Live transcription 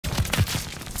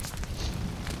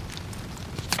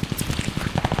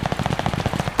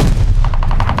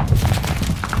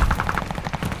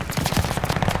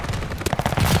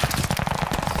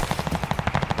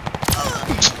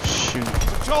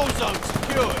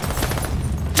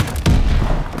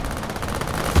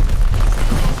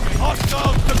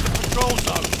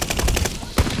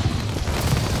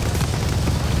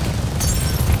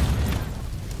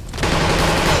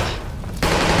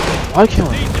I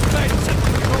can't.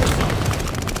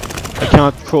 I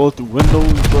can't crawl through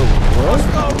windows, bro. What?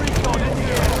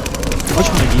 I'm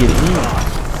trying to get in.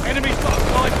 Enemy's got a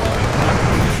light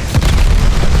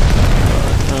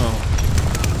No.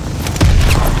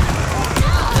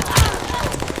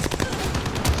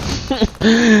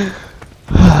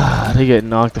 They get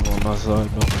knocked up on my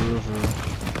side, no, for real, for real.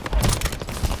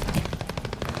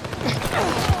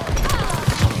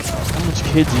 How much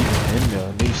kids even in there?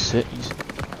 And they sitting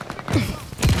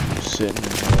in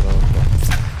there.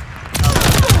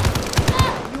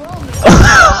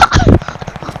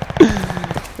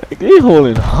 Like, they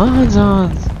holding hands.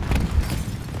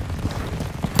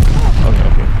 Okay.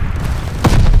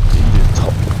 You just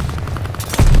talk.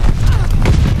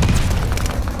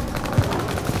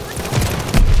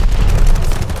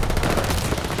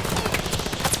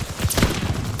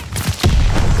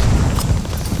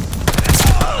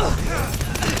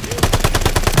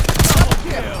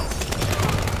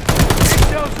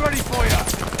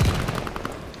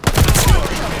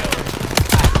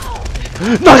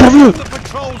 Knock him out! The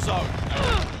patrol zone.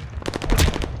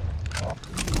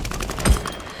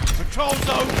 Patrol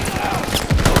zone out.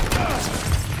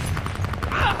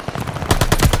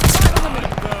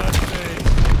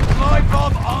 Live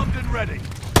bomb armed and ready.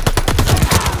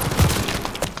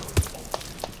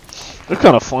 They're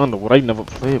kind of fun though, but I never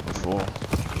played before.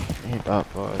 Ain't that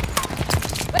bad.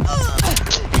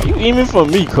 You aiming for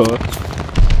me, cuz?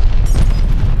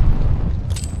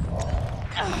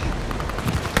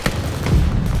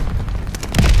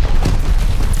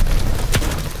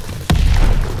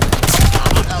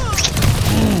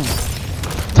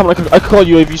 I could call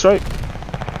UAV strike.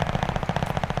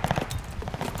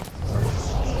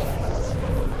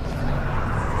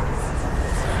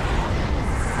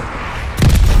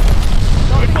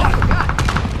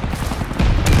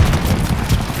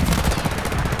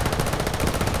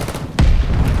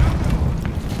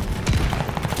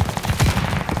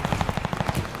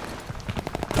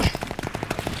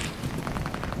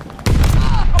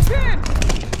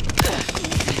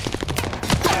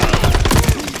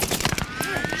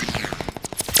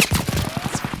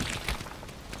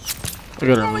 I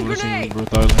gotta remove this thing, bro,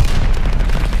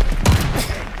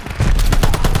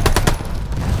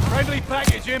 Friendly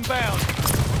package inbound.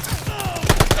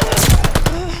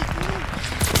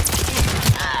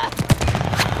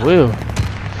 Well,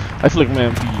 I feel like my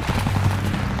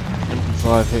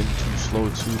MP5 hitting too slow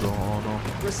too though, I don't know.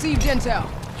 Received intel.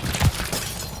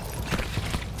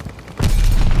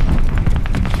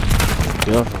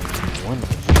 Definitely one.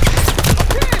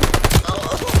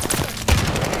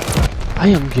 I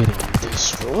am getting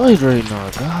destroyed right now,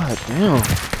 god damn.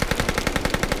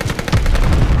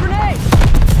 Grenade!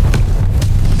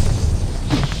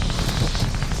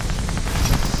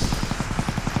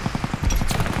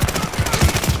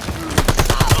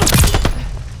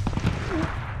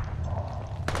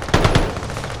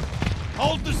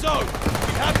 Hold the zone.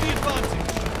 We have the advantage.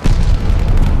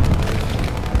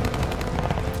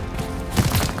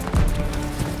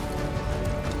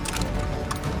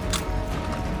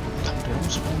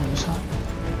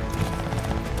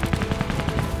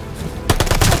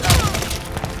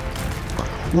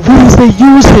 What is they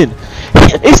using?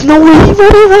 It's no way he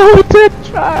running around with that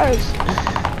trash.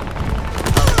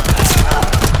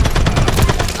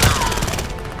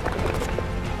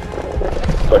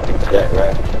 Fucking jet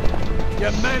rat.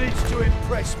 You managed to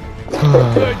impress me.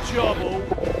 Good job, all.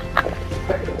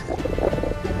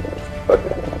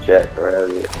 Fucking jet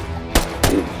rat.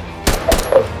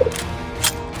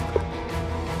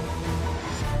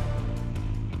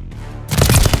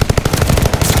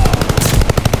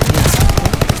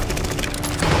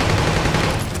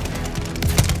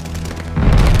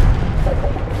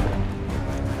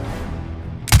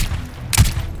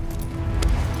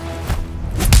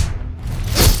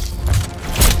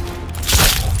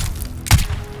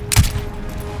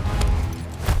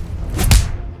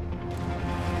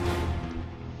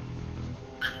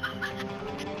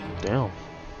 Damn.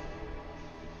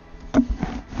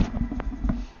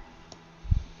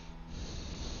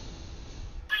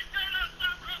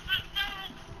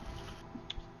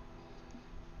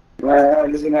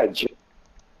 Man, isn't that jet?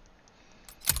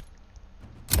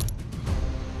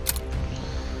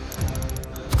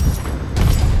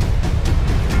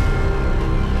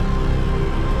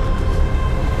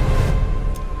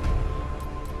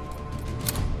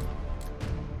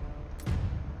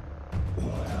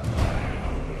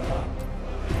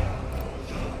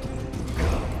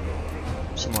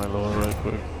 Somebody lower right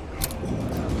quick.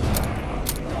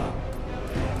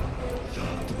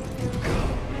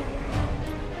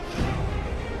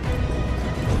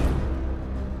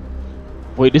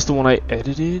 Wait, this the one I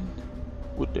edited?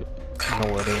 With the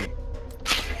no it ain't.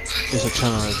 It's a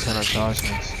 10 out of 10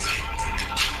 attachments.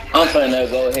 I'm finna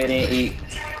go ahead and eat.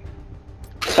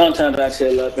 Sometimes I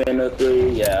chill up in the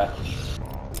 3, yeah.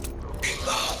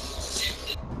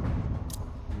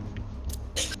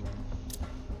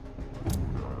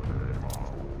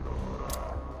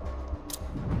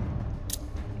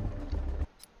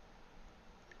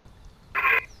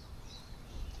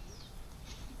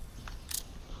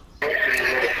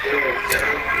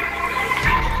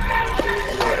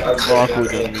 Rock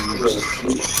with them.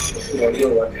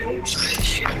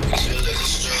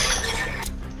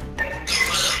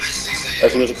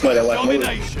 That's what's the point of watching.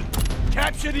 Domination.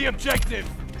 Capture the objective.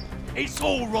 It's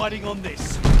all riding on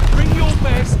this. Bring your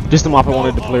best. This the map I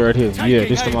wanted to play right here. Yeah,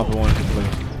 this the map I wanted to play.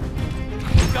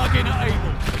 Dug in at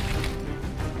Able.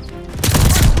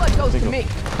 First blood goes to me.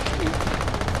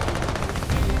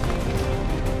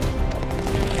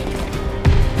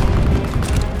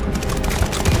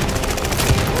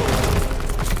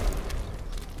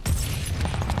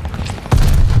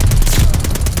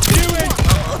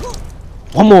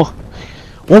 One more.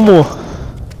 One more.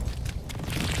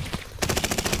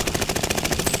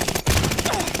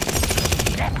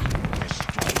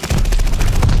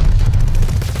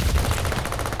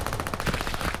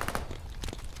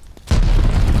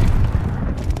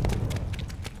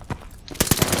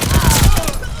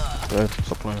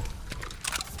 Stop playing.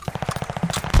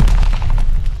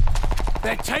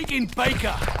 They're taking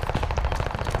Baker.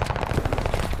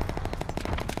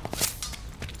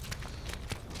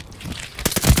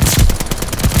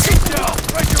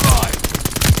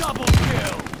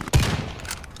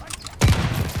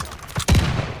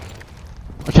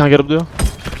 I can't get up there.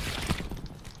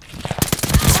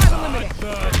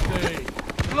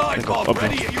 Live bomb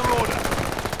ready at your order.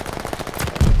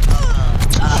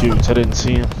 Shoot, I didn't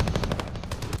see him.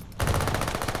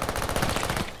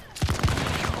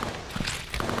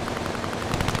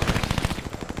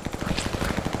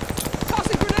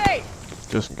 Tossing grenade.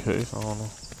 Just in case, I don't know.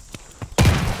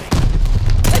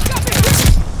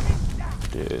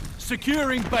 Dead.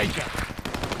 Securing Baker.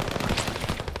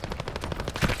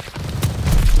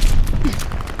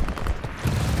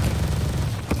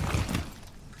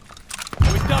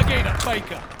 Dug in at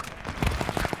Baker.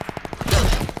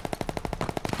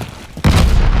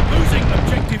 Losing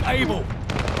objective Able.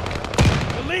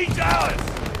 The lead's ours.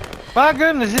 My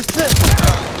goodness, it's it.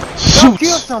 Go Shoot!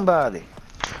 kill somebody.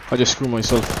 I just screwed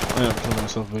myself. I am killing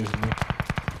myself basically.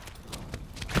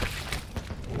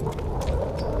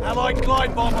 Allied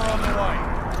glide bomber on the way.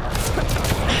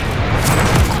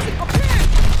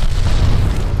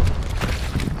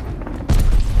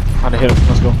 Trying to hit him.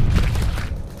 Let's go.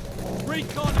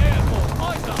 Recon airport.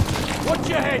 Eyes up. Watch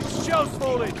your head. Shells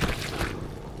falling.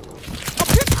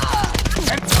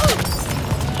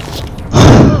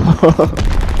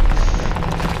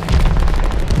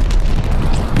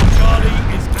 Charlie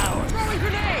is ours. Throwing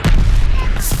grenade.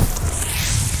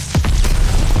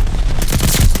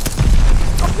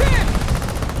 Up here.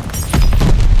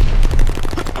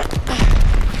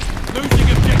 Losing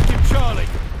objective Charlie.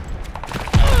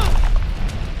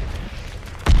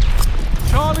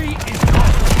 Charlie is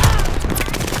lost.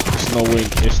 There's no way.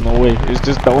 There's no way. It's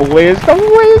just no way. It's no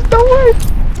way. It's no way.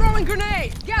 Throwing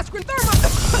grenade. Gas grenade. Thermal.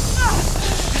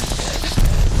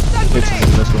 Stun Let's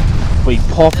grenade. go. Wait,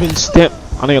 popping stem.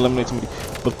 I know you eliminate somebody,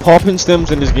 but popping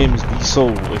stems in this game is so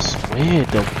it's weird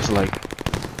though. It's like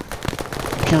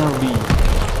you can't really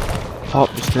pop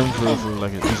the stem for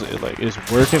like it's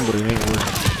working, but it ain't working.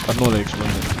 I don't know how to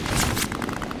explain it.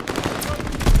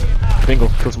 Bingo,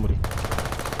 kill somebody.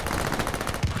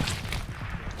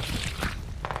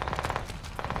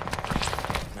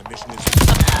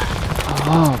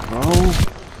 Ah, bro.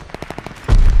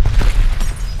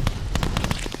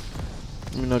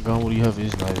 I mean, that gun, what do you have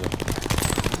is neither.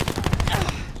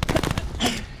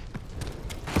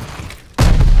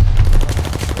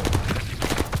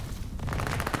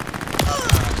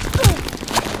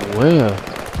 Where?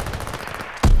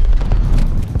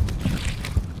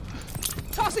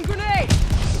 Tossing grenade.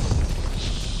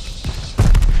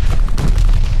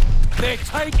 They're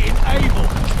taking Able.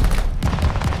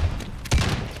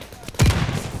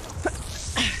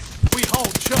 We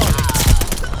hold Charlie.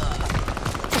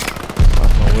 I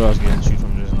don't know where I was getting shoot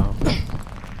from just now.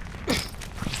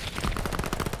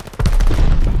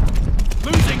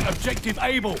 Losing objective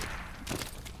Able.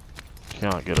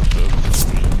 Can't get up there.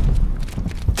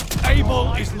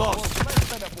 Able is lost.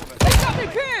 They got me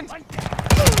pinned.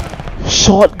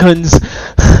 Shotguns!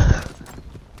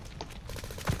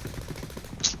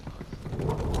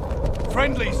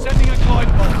 Friendly setting a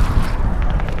glide bomb.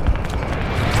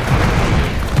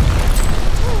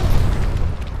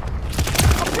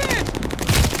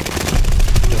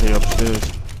 They upstairs.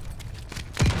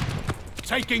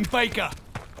 Taking Baker.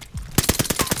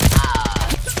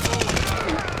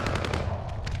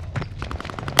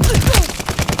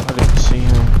 I didn't see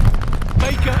him.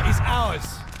 Baker is ours.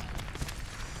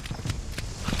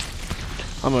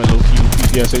 I'm at low-key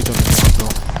PPSH on this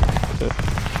one, though.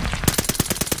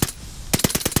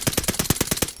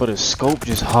 But his scope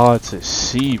just hard to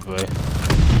see, bro.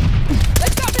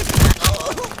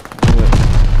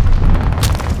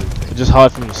 It's just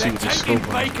hard for me to see with this scope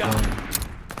on.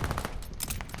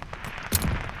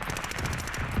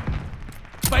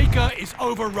 Baker is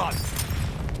overrun.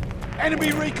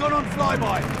 Enemy recon on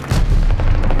flyby.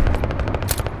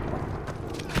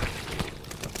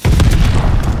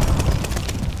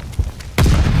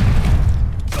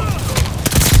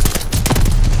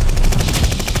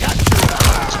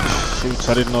 Shoots,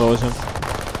 I didn't know it was him.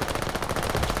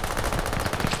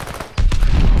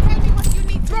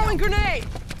 Throwing grenade!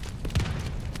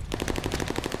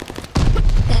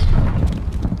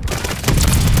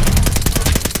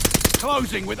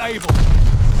 Closing with Able.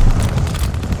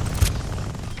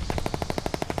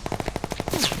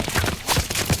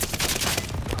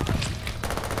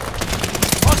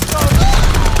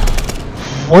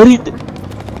 What did?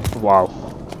 Wow,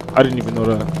 I didn't even know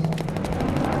that.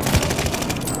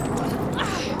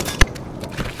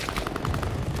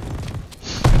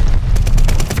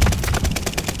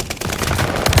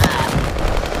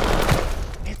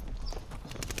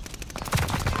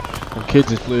 When kids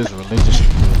just play as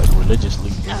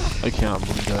religiously, I can't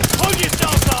believe that. Hold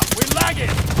yourselves up, we're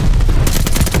lagging.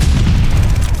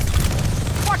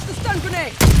 Watch the stun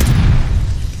grenade!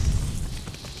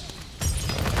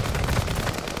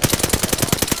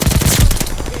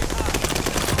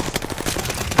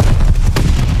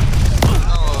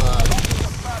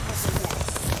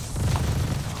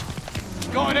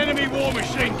 Got an enemy war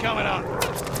machine coming up.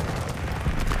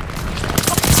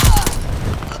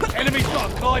 Enemy's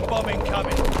got a glide bomb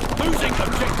incoming. Losing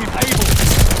objective Able.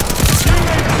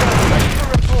 Ready for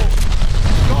report.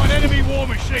 Got an enemy war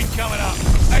machine coming up.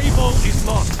 Able is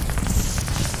lost.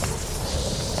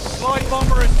 Glide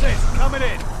bomber assist coming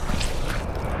in.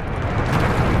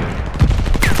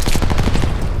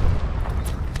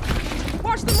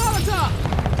 Watch the Molotov!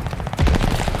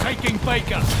 Taking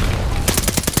Baker.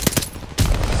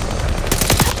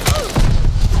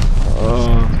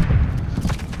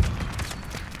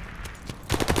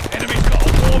 Enemy's got a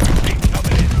war machine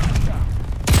coming in.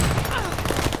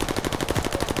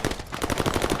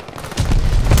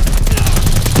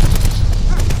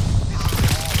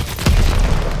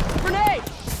 Grenade!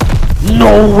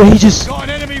 No way, he just. Got an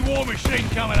enemy war machine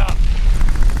coming up.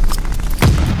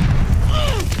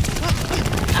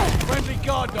 Friendly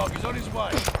guard dog is on his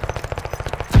way.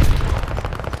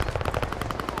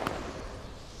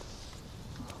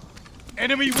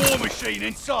 Enemy war machine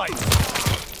in sight.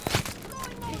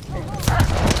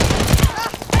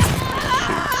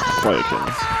 Quiet, kid.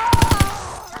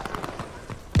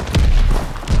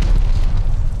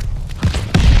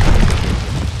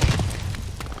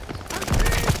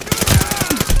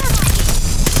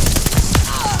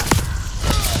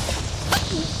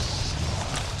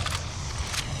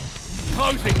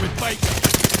 Closing with Baker.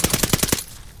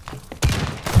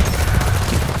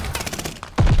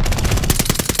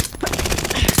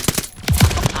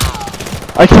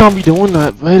 I can't be doing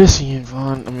that. Wait a second,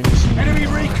 Vaughn. I mean, this is. Enemy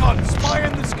recon, spy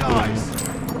in the skies.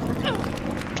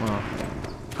 Oh.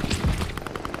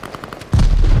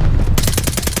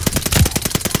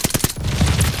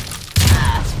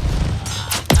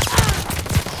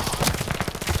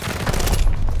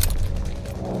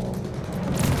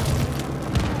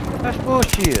 That's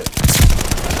bullshit.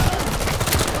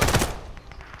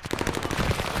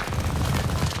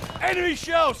 Enemy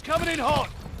shells coming in hot.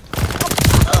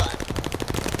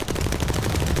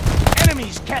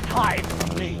 Enemies can't hide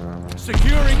from me.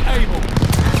 Securing Able.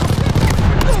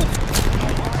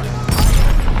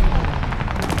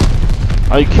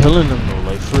 I killing them though,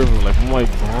 like for real, like my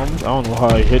bombs. I don't know how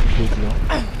I hit people.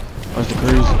 That's the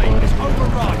crazy part.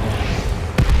 Overrun.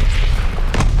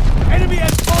 Enemy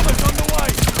has bombers on the way.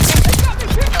 They got me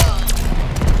picked up!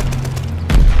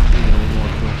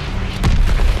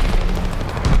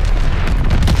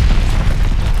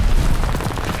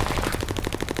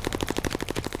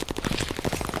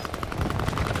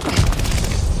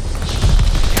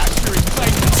 Capturing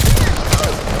Baker.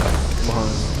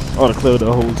 Behind. I ought to clear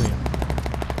the whole team.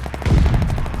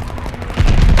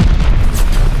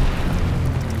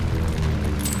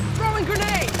 Throwing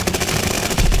grenade!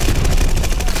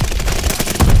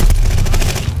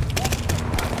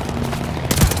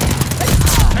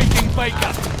 Taking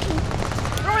Baker.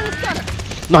 Throwing the stunner!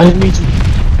 No, I didn't mean to.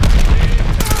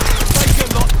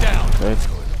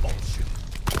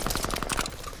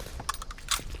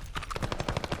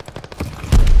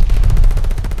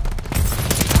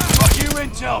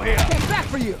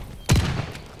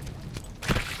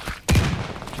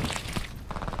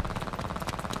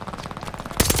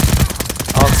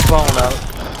 phone out.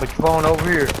 Put your phone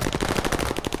over here.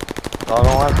 So I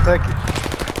don't have to take it.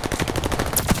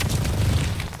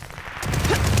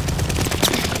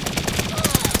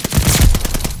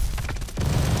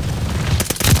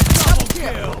 Double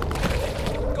kill.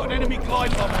 Got an enemy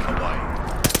glide bomb on the way.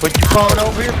 Put your phone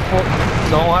over here.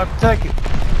 Don't have to take it.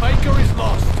 Baker is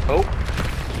lost. Oh,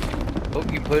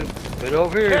 you put it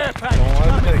over here. Care Don't package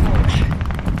have to coming. take it.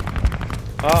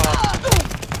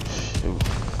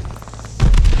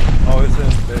 Oh, it's in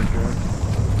the bedroom.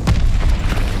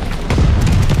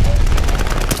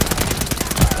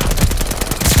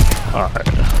 Alright.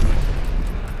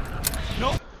 No.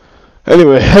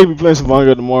 Anyway, I'll be playing some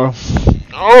Vanguard tomorrow.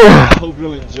 Oh, hope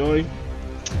you'll enjoy.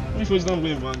 When you first done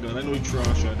playing Vanguard, I know you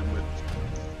trash at it,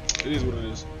 but it is what it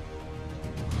is.